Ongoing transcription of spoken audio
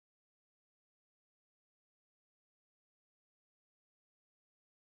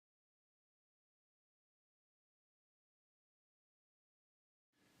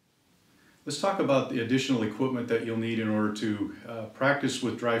Let's talk about the additional equipment that you'll need in order to practice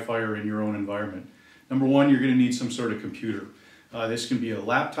with DryFire in your own environment. Number one, you're going to need some sort of computer. This can be a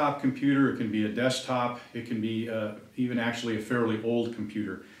laptop computer, it can be a desktop, it can be even actually a fairly old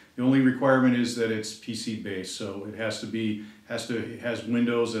computer. The only requirement is that it's PC based, so it has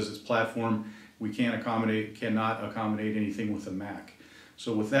Windows as its platform. We cannot accommodate anything with a Mac.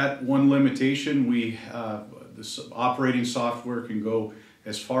 So with that one limitation, this operating software can go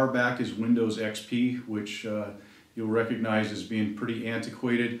as far back as Windows XP, which you'll recognize as being pretty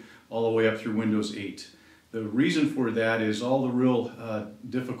antiquated, all the way up through Windows 8. The reason for that is all the real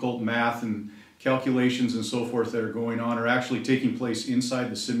difficult math and calculations and so forth that are going on are actually taking place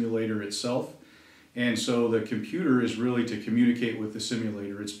inside the simulator itself. And so the computer is really to communicate with the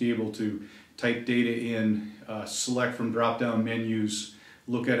simulator. It's be able to type data in, select from drop-down menus,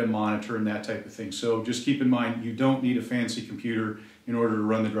 look at a monitor and that type of thing. So just keep in mind, you don't need a fancy computer in order to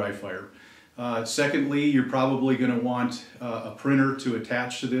run the DryFire. Secondly, you're probably going to want a printer to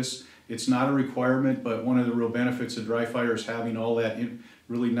attach to this. It's not a requirement, but one of the real benefits of DryFire is having all that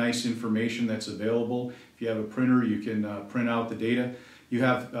really nice information that's available. If you have a printer, you can print out the data. You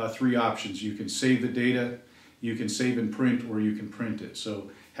have three options. You can save the data, you can save and print, or you can print it.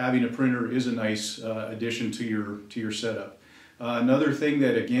 So having a printer is a nice addition to your setup. Another thing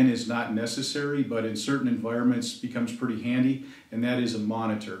that again is not necessary, but in certain environments becomes pretty handy, and that is a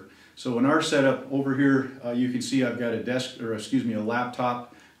monitor. So in our setup over here, you can see I've got a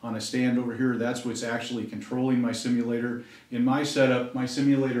laptop on a stand over here. That's what's actually controlling my simulator. In my setup, my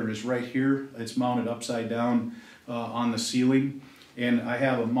simulator is right here. It's mounted upside down on the ceiling, and I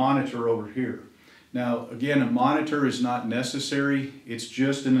have a monitor over here. Now again, a monitor is not necessary. It's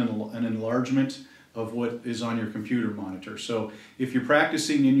just an enlargement of what is on your computer monitor. So if you're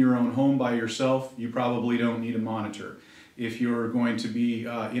practicing in your own home by yourself, you probably don't need a monitor. If you're going to be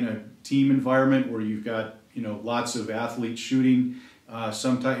in a team environment where you've got lots of athletes shooting,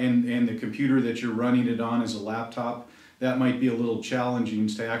 and the computer that you're running it on is a laptop, that might be a little challenging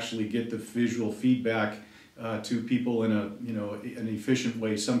to actually get the visual feedback to people in an efficient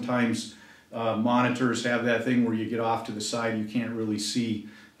way. Sometimes monitors have that thing where you get off to the side, you can't really see.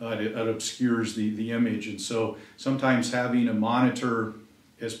 It obscures the image, and so sometimes having a monitor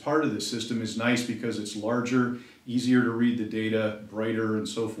as part of the system is nice because it's larger, easier to read the data, brighter, and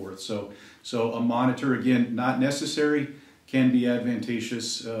so forth. So a monitor, again, not necessary, can be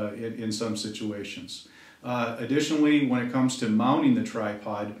advantageous in some situations. Additionally, when it comes to mounting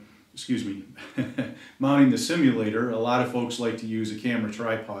the mounting the simulator, a lot of folks like to use a camera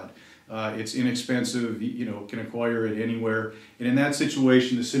tripod. It's inexpensive, can acquire it anywhere. And in that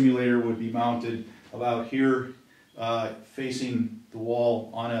situation, the simulator would be mounted about here, facing the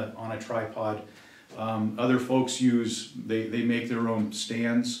wall on a tripod. Other folks they make their own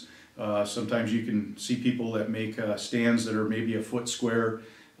stands. Sometimes you can see people that make stands that are maybe a foot square,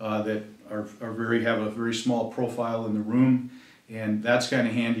 that have a very small profile in the room. And that's kind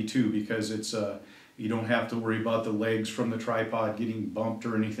of handy too, because it's you don't have to worry about the legs from the tripod getting bumped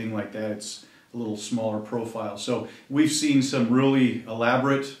or anything like that. It's a little smaller profile. So we've seen some really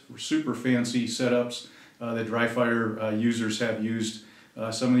elaborate, super fancy setups that DryFire users have used.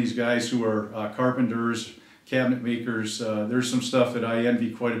 Some of these guys who are carpenters, cabinet makers, there's some stuff that I envy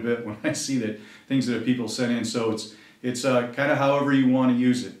quite a bit when I see that things that people send in. So it's kind of however you want to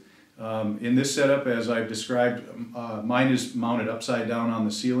use it. In this setup, as I've described, mine is mounted upside down on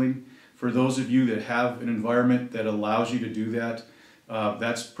the ceiling. For those of you that have an environment that allows you to do that,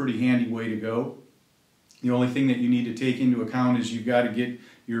 that's a pretty handy way to go. The only thing that you need to take into account is you've got to get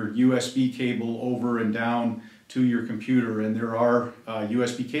your USB cable over and down to your computer, and there are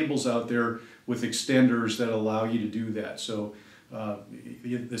USB cables out there with extenders that allow you to do that. So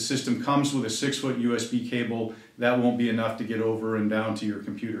the system comes with a 6-foot USB cable. That won't be enough to get over and down to your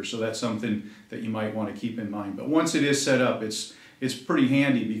computer, so that's something that you might want to keep in mind. But once it is set up, it's pretty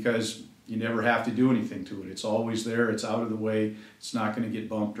handy because you never have to do anything to it. It's always there, it's out of the way, it's not going to get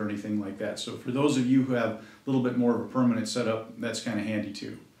bumped or anything like that. So for those of you who have a little bit more of a permanent setup, that's kind of handy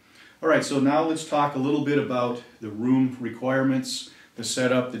too. Alright, so now let's talk a little bit about the room requirements, the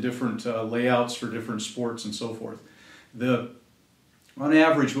setup, the different layouts for different sports and so forth. On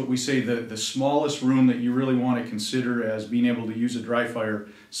average, what we say the smallest room that you really want to consider as being able to use a DryFire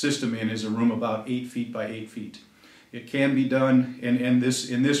system in is a room about 8 feet by 8 feet. It can be done, and in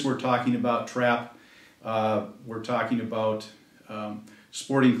this we're talking about trap, we're talking about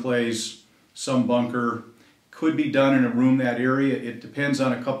sporting clays, some bunker. Could be done in a room that area. It depends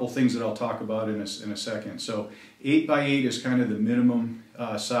on a couple things that I'll talk about in a second. So 8 by 8 is kind of the minimum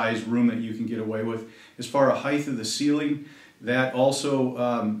size room that you can get away with. As far as height of the ceiling, That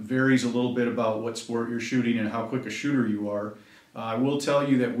also varies a little bit about what sport you're shooting and how quick a shooter you are. I will tell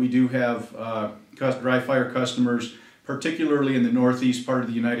you that we do have DryFire customers, particularly in the northeast part of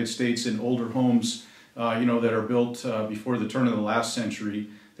the United States, in older homes, that are built before the turn of the last century,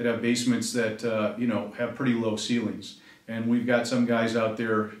 that have basements that have pretty low ceilings. And we've got some guys out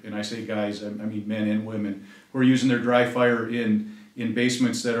there, and I say guys, I mean men and women, who are using their DryFire in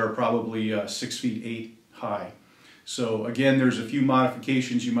basements that are probably 6 feet 8 high. So again, there's a few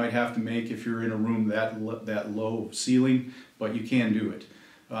modifications you might have to make if you're in a room that low ceiling, but you can do it.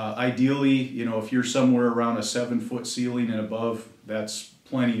 Ideally, if you're somewhere around a 7-foot ceiling and above, that's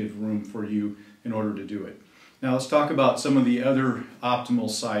plenty of room for you in order to do it. Now let's talk about some of the other optimal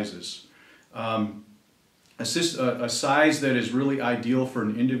sizes. A size that is really ideal for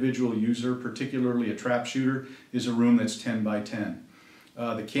an individual user, particularly a trap shooter, is a room that's 10 by 10.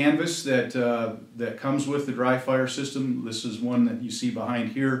 The canvas that comes with the DryFire system, this is one that you see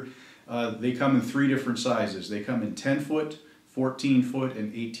behind here, they come in 3 different sizes. They come in 10 foot, 14 foot,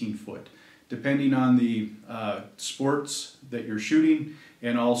 and 18 foot. Depending on the sports that you're shooting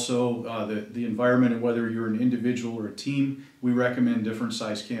and also the environment and whether you're an individual or a team, we recommend different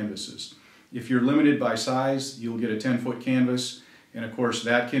size canvases. If you're limited by size, you'll get a 10-foot canvas, and of course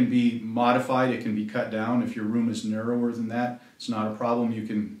that can be modified, it can be cut down. If your room is narrower than that, it's not a problem. You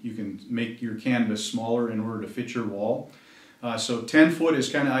can make your canvas smaller in order to fit your wall. So 10 foot is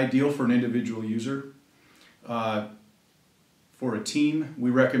kind of ideal for an individual user. For a team, we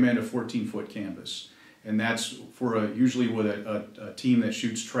recommend a 14-foot canvas, and that's for usually with a team that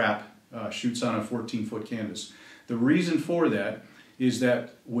shoots trap, shoots on a 14-foot canvas. The reason for that is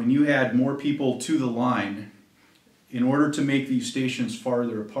that when you add more people to the line, in order to make these stations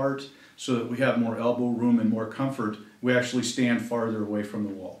farther apart so that we have more elbow room and more comfort, we actually stand farther away from the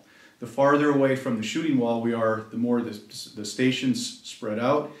wall. The farther away from the shooting wall we are, the more the stations spread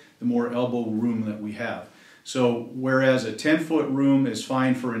out, the more elbow room that we have. So whereas a 10-foot room is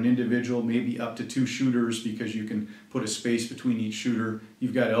fine for an individual, maybe up to 2 shooters because you can put a space between each shooter,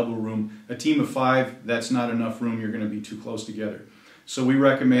 you've got elbow room. A team of 5, that's not enough room, you're going to be too close together. So we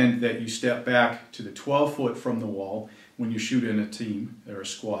recommend that you step back to the 12-foot from the wall when you shoot in a team or a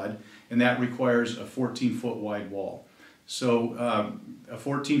squad, and that requires a 14-foot wide wall. So a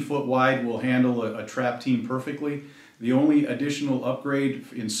 14-foot wide will handle a trap team perfectly. The only additional upgrade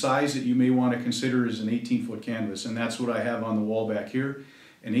in size that you may want to consider is an 18-foot canvas, and that's what I have on the wall back here.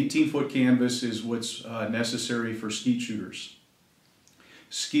 An 18-foot canvas is what's necessary for skeet shooters.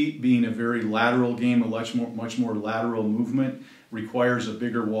 Skeet, being a very lateral game, a much more lateral movement, requires a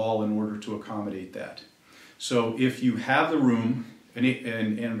bigger wall in order to accommodate that. So if you have the room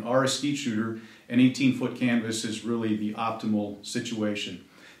and are a skeet shooter, an 18-foot canvas is really the optimal situation.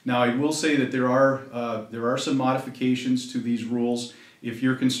 Now I will say that there are some modifications to these rules. If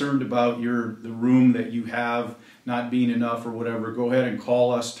you're concerned about the room that you have not being enough or whatever, go ahead and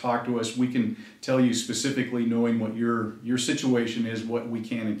call us, talk to us. We can tell you specifically, knowing what your situation is, what we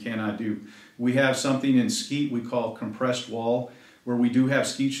can and cannot do. We have something in skeet we call compressed wall, where we do have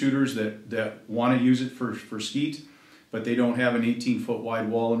skeet shooters that want to use it for skeet, but they don't have an 18-foot wide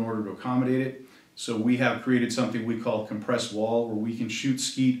wall in order to accommodate it. So we have created something we call compressed wall, where we can shoot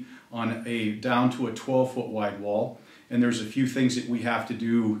skeet on down to a 12-foot wide wall. And there's a few things that we have to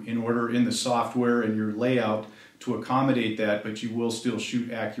do in the software and your layout to accommodate that, but you will still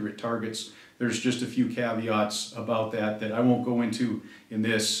shoot accurate targets. There's just a few caveats about that I won't go into in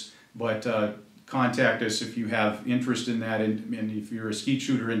this, but contact us if you have interest in that, and if you're a skeet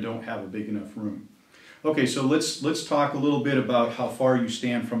shooter and don't have a big enough room. Okay, so let's talk a little bit about how far you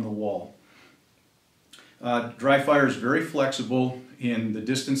stand from the wall. DryFire is very flexible in the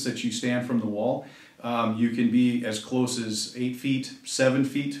distance that you stand from the wall. You can be as close as 8 feet, 7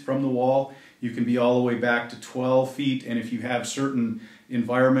 feet from the wall. You can be all the way back to 12 feet, and if you have certain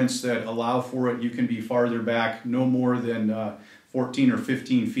environments that allow for it, you can be farther back. No more than 14 or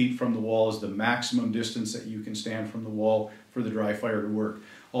 15 feet from the wall is the maximum distance that you can stand from the wall for the DryFire to work.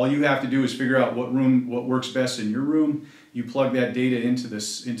 All you have to do is figure out what works best in your room. You plug that data into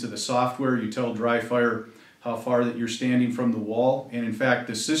the software. You tell DryFire how far that you're standing from the wall, and in fact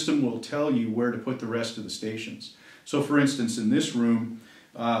the system will tell you where to put the rest of the stations. So for instance, in this room,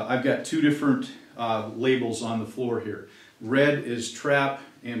 I've got 2 different labels on the floor here. Red is trap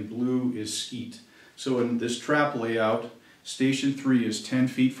and blue is skeet. So in this trap layout, station 3 is 10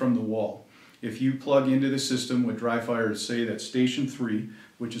 feet from the wall. If you plug into the system with DryFire to say that station 3,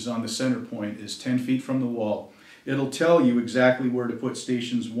 which is on the center point, is 10 feet from the wall, it'll tell you exactly where to put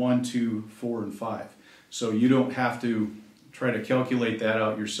stations 1, 2, 4, and 5. So you don't have to try to calculate that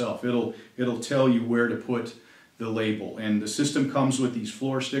out yourself. It'll tell you where to put the label. And the system comes with these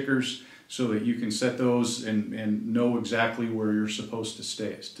floor stickers so that you can set those and know exactly where you're supposed to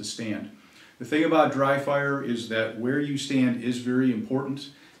stand. The thing about DryFire is that where you stand is very important.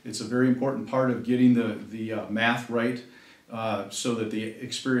 It's a very important part of getting the math right so that the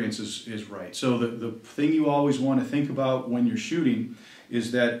experience is right. So the thing you always want to think about when you're shooting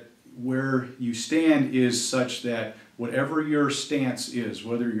is that where you stand is such that whatever your stance is,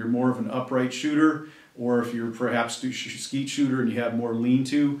 whether you're more of an upright shooter or if you're perhaps a skeet shooter and you have more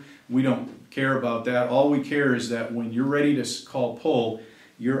lean-to, we don't care about that. All we care is that when you're ready to call pull,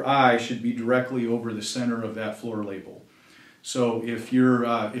 your eye should be directly over the center of that floor label. So if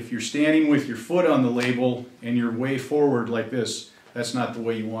you're standing with your foot on the label and you're way forward like this, that's not the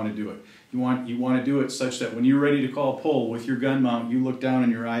way you want to do it. You want to do it such that when you're ready to call pull with your gun mount, you look down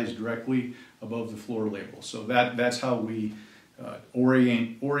and your eye is directly above the floor label. So that's how we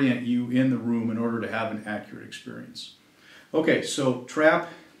orient you in the room in order to have an accurate experience. Okay, so trap,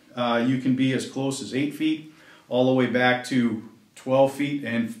 you can be as close as 8 feet all the way back to 12 feet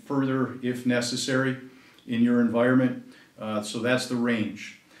and further if necessary in your environment. So that's the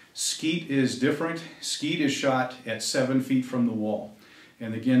range. Skeet is different. Skeet is shot at 7 feet from the wall.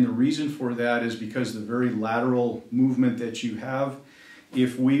 And again, the reason for that is because the very lateral movement that you have.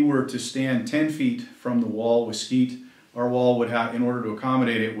 If we were to stand 10 feet from the wall with skeet, our wall would have, in order to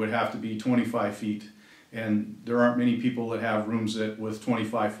accommodate it, would have to be 25 feet. And there aren't many people that have rooms with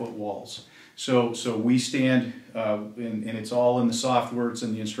 25-foot walls. So we stand, and it's all in the software, it's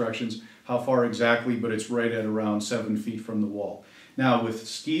in the instructions, how far exactly, but it's right at around 7 feet from the wall. Now with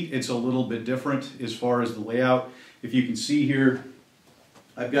skeet, it's a little bit different as far as the layout. If you can see here,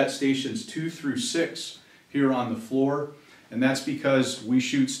 I've got stations 2 through 6 here on the floor, and that's because we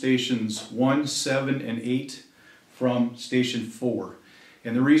shoot stations 1, 7, and 8 from station 4.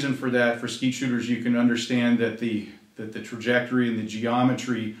 And the reason for that, for skeet shooters, you can understand that the trajectory and the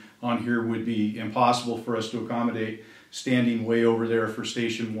geometry on here would be impossible for us to accommodate standing way over there for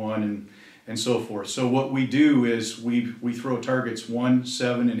station 1 and so forth. So what we do is we throw targets 1,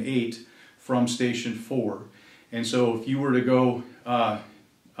 7, and 8 from station 4. And so if you were to go out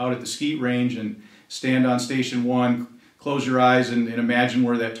at the skeet range and stand on station 1, close your eyes and imagine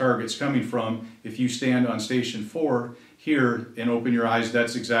where that target's coming from. If you stand on station 4 here and open your eyes,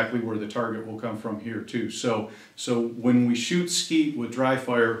 that's exactly where the target will come from here too. So when we shoot skeet with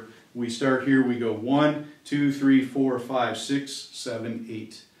DryFire, we start here, we go 1, 2, 3, 4, 5, 6, 7,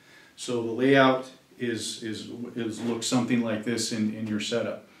 8. So the layout looks something like this in your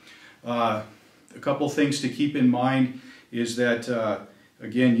setup. A couple things to keep in mind is that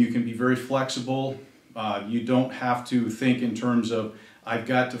again, you can be very flexible. You don't have to think in terms of, I've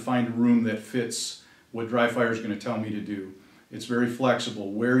got to find a room that fits what DryFire is going to tell me to do. It's very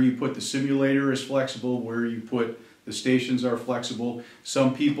flexible. Where you put the simulator is flexible, where you put the stations are flexible.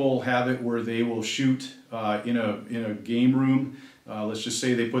 Some people have it where they will shoot in a game room. Let's just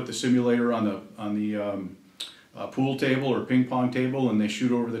say they put the simulator on the pool table or ping pong table and they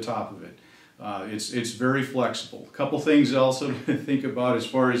shoot over the top of it. It's very flexible. A couple things also to think about as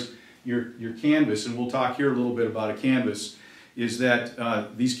far as your canvas, and we'll talk here a little bit about a canvas, is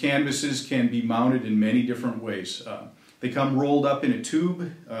that these canvases can be mounted in many different ways. They come rolled up in a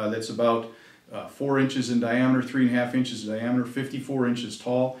tube that's about 4 inches in diameter, 3.5 inches in diameter, 54 inches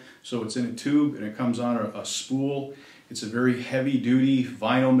tall. So it's in a tube and it comes on a spool. It's a very heavy duty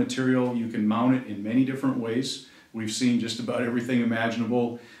vinyl material. You can mount it in many different ways. We've seen just about everything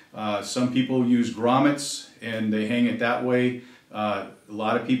imaginable. Some people use grommets and they hang it that way. A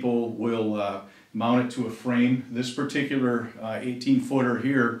lot of people will mount it to a frame. This particular 18-footer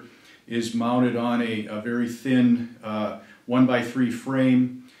here is mounted on a very thin 1x3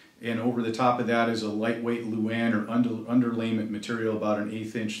 frame, and over the top of that is a lightweight Luan or underlayment material about an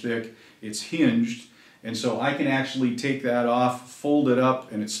 1/8 inch thick. It's hinged, and so I can actually take that off, fold it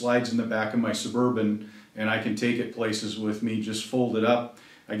up, and it slides in the back of my Suburban, and I can take it places with me, just fold it up.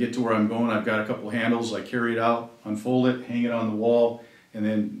 I get to where I'm going, I've got a couple handles, I carry it out, unfold it, hang it on the wall, and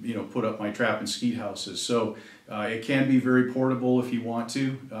then put up my trap and skeet houses. So it can be very portable if you want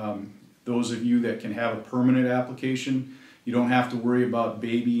to. Those of you that can have a permanent application, you don't have to worry about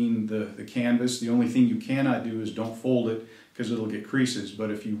babying the canvas. The only thing you cannot do is don't fold it because it'll get creases,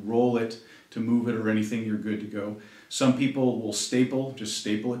 but if you roll it to move it or anything, you're good to go. Some people will just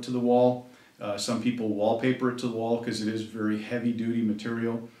staple it to the wall. Some people wallpaper it to the wall because it is very heavy duty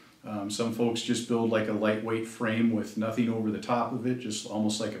material. Some folks just build like a lightweight frame with nothing over the top of it, just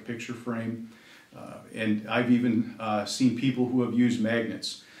almost like a picture frame. And I've even seen people who have used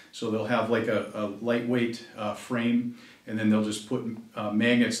magnets. So they'll have like a lightweight frame, and then they'll just put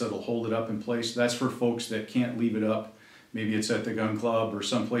magnets that'll hold it up in place. That's for folks that can't leave it up. Maybe it's at the gun club or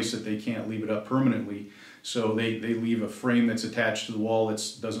someplace that they can't leave it up permanently. So they leave a frame that's attached to the wall that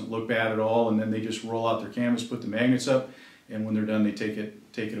doesn't look bad at all, and then they just roll out their canvas, put the magnets up, and when they're done they take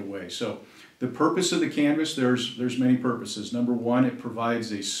it away. So the purpose of the canvas, there's many purposes. Number one, it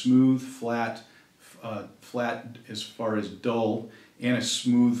provides a smooth, flat as far as dull, and a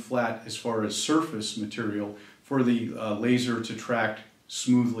smooth, flat as far as surface material for the laser to track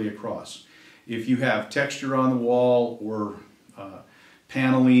smoothly across. If you have texture on the wall, or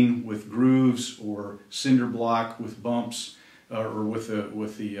paneling with grooves, or cinder block with bumps, or with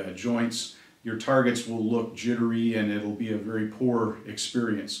the joints, your targets will look jittery and it'll be a very poor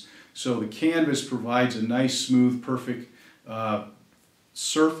experience. So the canvas provides a nice, smooth, perfect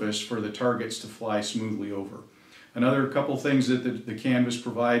surface for the targets to fly smoothly over. Another couple things that the canvas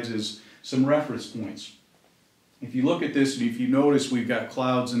provides is some reference points. If you look at this, and if you notice, we've got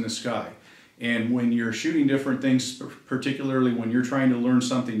clouds in the sky. And when you're shooting different things, particularly when you're trying to learn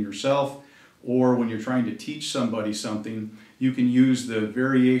something yourself, or when you're trying to teach somebody something, you can use the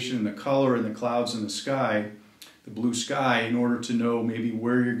variation in the color in the clouds in the sky, the blue sky, in order to know maybe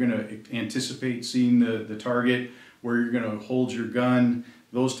where you're going to anticipate seeing the target, where you're going to hold your gun,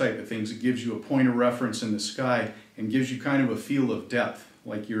 those type of things. It gives you a point of reference in the sky and gives you kind of a feel of depth,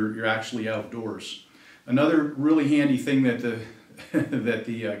 like you're actually outdoors. Another really handy thing that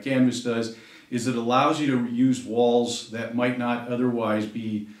the canvas does is it allows you to use walls that might not otherwise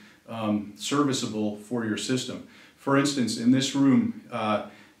be serviceable for your system. For instance, in this room,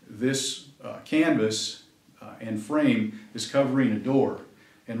 this canvas and frame is covering a door,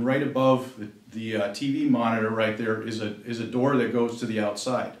 and right above the TV monitor right there is a door that goes to the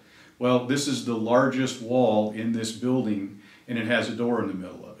outside. Well, this is the largest wall in this building, and it has a door in the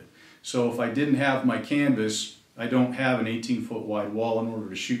middle of it. So if I didn't have my canvas, I don't have an 18-foot wide wall in order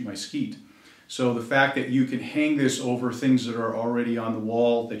to shoot my skeet. So the fact that you can hang this over things that are already on the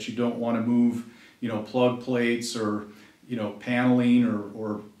wall that you don't want to move, you know, plug plates, or, you know, paneling,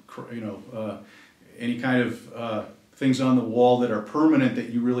 or you know, any kind of things on the wall that are permanent that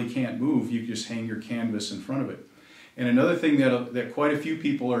you really can't move, you just hang your canvas in front of it. And another thing that quite a few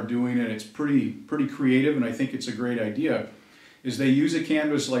people are doing, and it's pretty creative, and I think it's a great idea, is they use a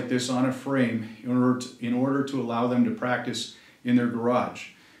canvas like this on a frame in order to allow them to practice in their garage.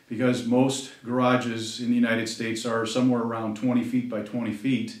 Because most garages in the United States are somewhere around 20 feet by 20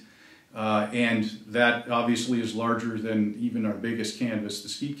 feet, and that obviously is larger than even our biggest canvas, the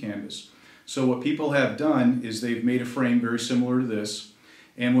skeet canvas. So what people have done is they've made a frame very similar to this,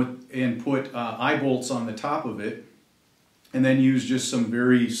 and put eye bolts on the top of it, and then use just some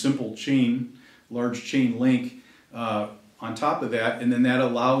very simple chain, large chain link on top of that, and then that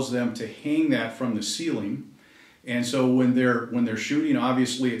allows them to hang that from the ceiling. And so when they're shooting,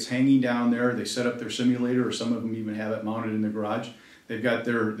 obviously it's hanging down there. They set up their simulator, or some of them even have it mounted in the garage. They've got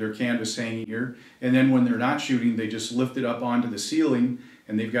their canvas hanging here, and then when they're not shooting, they just lift it up onto the ceiling,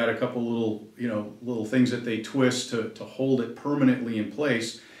 and they've got a couple little things that they twist to hold it permanently in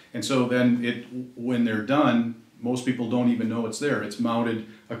place. And so then when they're done, most people don't even know it's there. It's mounted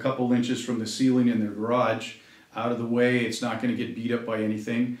a couple inches from the ceiling in their garage, out of the way. It's not going to get beat up by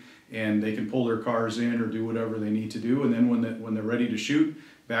anything, and they can pull their cars in or do whatever they need to do. And then when they're ready to shoot,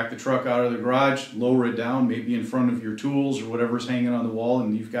 back the truck out of the garage, lower it down, maybe in front of your tools or whatever's hanging on the wall,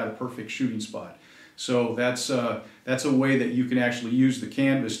 and you've got a perfect shooting spot. So that's a way that you can actually use the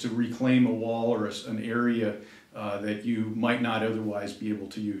canvas to reclaim a wall or an area that you might not otherwise be able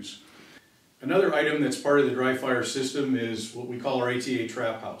to use. Another item that's part of the DryFire system is what we call our ATA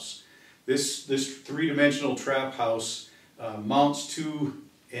trap house. This three-dimensional trap house mounts to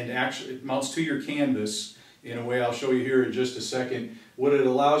your canvas in a way I'll show you here in just a second. What it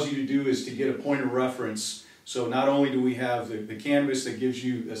allows you to do is to get a point of reference. So not only do we have the canvas that gives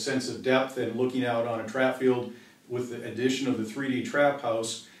you a sense of depth and looking out on a trap field, with the addition of the 3D trap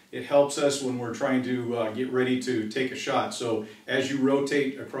house, it helps us when we're trying to get ready to take a shot. So as you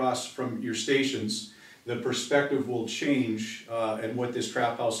rotate across from your stations, the perspective will change and what this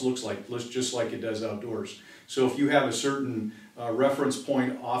trap house looks like, just like it does outdoors. So if you have a certain reference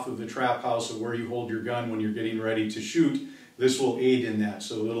point off of the trap house of where you hold your gun when you're getting ready to shoot, this will aid in that.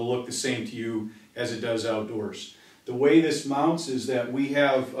 So it'll look the same to you as it does outdoors. The way this mounts is that we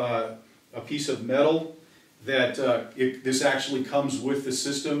have a piece of metal that this actually comes with the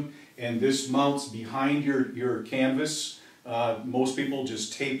system, and this mounts behind your canvas. Most people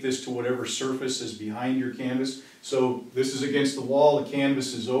just tape this to whatever surface is behind your canvas. So this is against the wall, the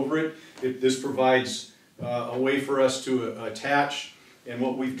canvas is over it. This provides a way for us to attach And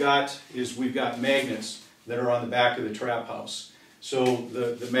what we've got is we've got magnets that are on the back of the trap house. So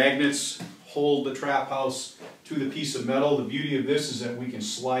the magnets hold the trap house to the piece of metal. The beauty of this is that we can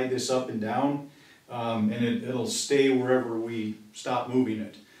slide this up and down, and it'll stay wherever we stop moving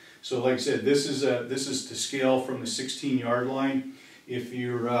it. So like I said, this is to scale from the 16-yard line. If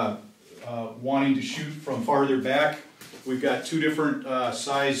you're wanting to shoot from farther back, we've got two different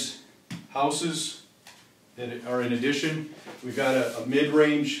size houses that are in addition. We've got a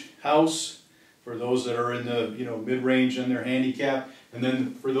mid-range house for those that are in the mid-range and their handicap, and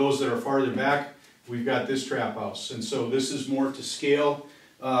then for those that are farther back, we've got this trap house. And so this is more to scale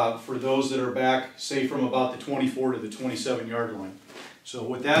for those that are back, say from about the 24 to the 27-yard line. So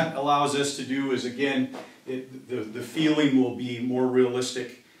what that allows us to do is, again, the feeling will be more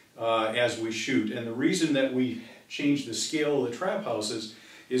realistic as we shoot. And the reason that we change the scale of the trap houses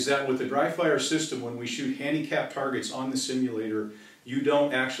is that with the DryFire system, when we shoot handicap targets on the simulator, you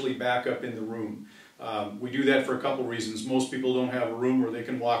don't actually back up in the room. We do that for a couple reasons. Most people don't have a room where they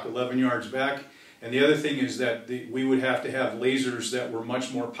can walk 11 yards back. And the other thing is that we would have to have lasers that were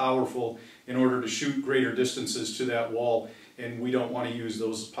much more powerful in order to shoot greater distances to that wall. And we don't want to use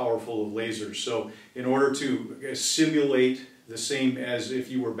those powerful of lasers. So in order to simulate the same as if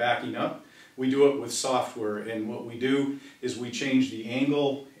you were backing up, we do it with software. And what we do is we change the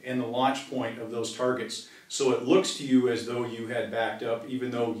angle and the launch point of those targets. So it looks to you as though you had backed up, even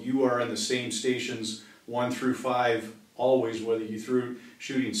though you are in the same stations 1 through 5 always, whether you threw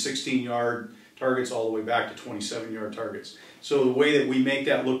shooting 16-yard targets all the way back to 27-yard targets. So the way that we make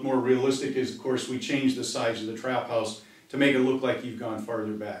that look more realistic is, of course, we change the size of the trap house to make it look like you've gone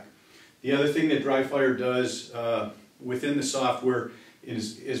farther back. The other thing that DryFire does within the software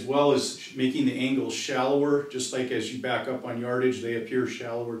is, as well as making the angles shallower, just like as you back up on yardage, they appear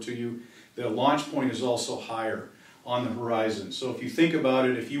shallower to you. The launch point is also higher on the horizon. So if you think about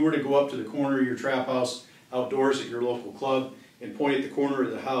it, if you were to go up to the corner of your trap house outdoors at your local club and point at the corner of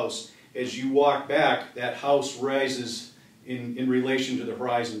the house, as you walk back, that house rises in relation to the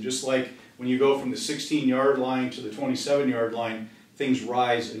horizon. Just like when you go from the 16-yard line to the 27-yard line, things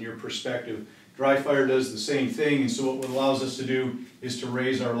rise in your perspective. DryFire does the same thing, and so what it allows us to do is to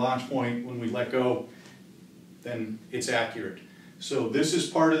raise our launch point when we let go, then it's accurate. So this is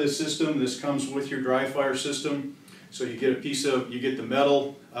part of the system. This comes with your DryFire system. So you get you get the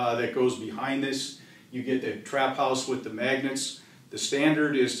metal that goes behind this. You get the trap house with the magnets. The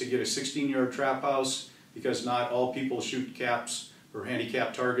standard is to get a 16-yard trap house because not all people shoot caps or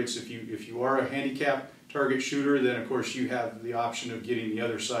handicap targets. If you are a handicap target shooter, then of course you have the option of getting the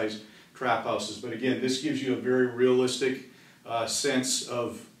other size trap houses. But again, this gives you a very realistic sense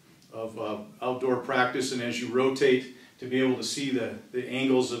of outdoor practice, and as you rotate, to be able to see the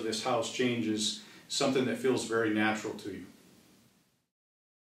angles of this house change is something that feels very natural to you.